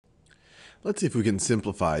Let's see if we can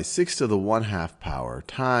simplify 6 to the 1/2 power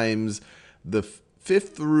times the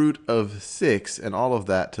fifth root of 6 and all of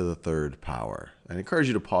that to the third power. I encourage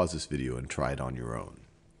you to pause this video and try it on your own.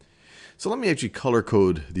 So let me actually color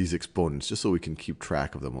code these exponents just so we can keep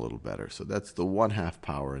track of them a little better. So that's the 1/2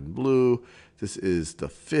 power in blue. This is the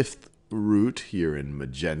fifth root here in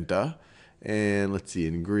magenta. And let's see,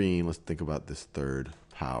 in green, let's think about this third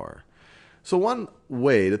power. So one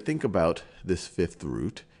way to think about this fifth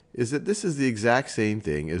root is that this is the exact same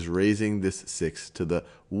thing as raising this 6 to the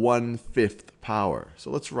 1/5 power.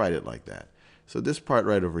 So let's write it like that. So this part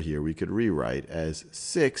right over here we could rewrite as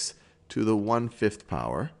 6 to the 1/5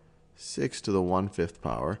 power, 6 to the 1/5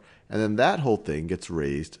 power, and then that whole thing gets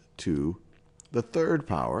raised to the third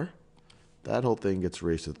power. That whole thing gets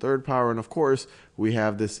raised to the third power, and of course we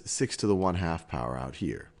have this 6 to the 1/2 power out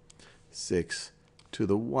here. 6 to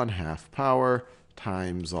the 1/2 power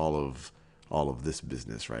times all of this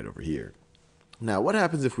business right over here. Now, what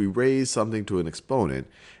happens if we raise something to an exponent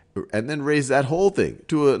and then raise that whole thing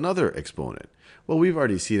to another exponent? Well, we've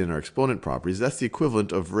already seen in our exponent properties, that's the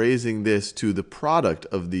equivalent of raising this to the product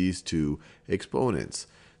of these two exponents.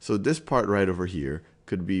 So this part right over here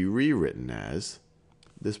could be rewritten as,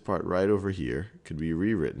 6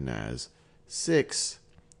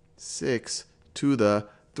 to the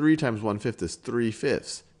 3 times 1/5 is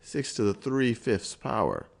 3/5. 6 to the 3/5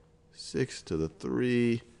 power. 6 to the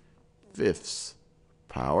 3/5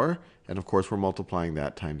 power. And of course, we're multiplying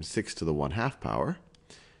that times 6 to the 1/2 power.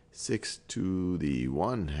 6 to the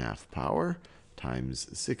 1/2 power times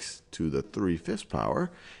 6 to the 3/5 power.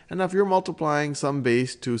 And now if you're multiplying some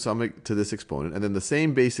base to this exponent, and then the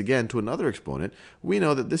same base again to another exponent, we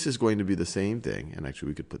know that this is going to be the same thing. And actually,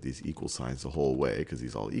 we could put these equal signs the whole way because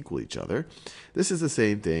these all equal each other. This is the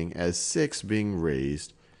same thing as 6 being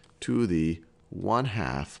raised to the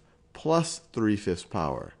 1/2 plus 3/5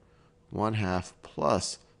 power. 1/2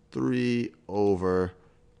 plus 3 over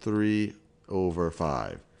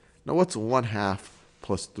 5. Now, what's 1/2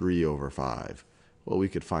 plus 3 over 5? Well, we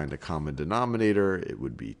could find a common denominator. It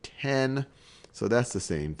would be 10. So that's the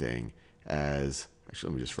same thing as,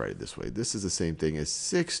 actually, let me just write it this way. This is the same thing as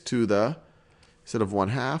 6 to the, instead of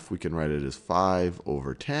 1/2, we can write it as 5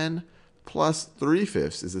 over 10. Plus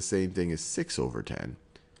 3/5 is the same thing as 6 over 10.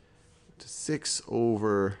 6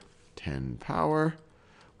 over 10 power,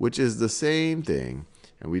 which is the same thing.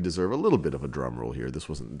 And we deserve a little bit of a drum roll here. This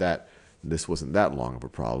wasn't that long of a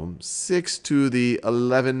problem. 6 to the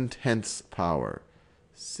 11/10 power.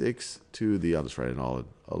 6 to the, I'll just write it all,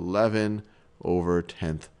 11 over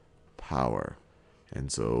 10th power.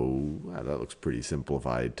 And so that looks pretty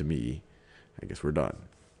simplified to me. I guess we're done.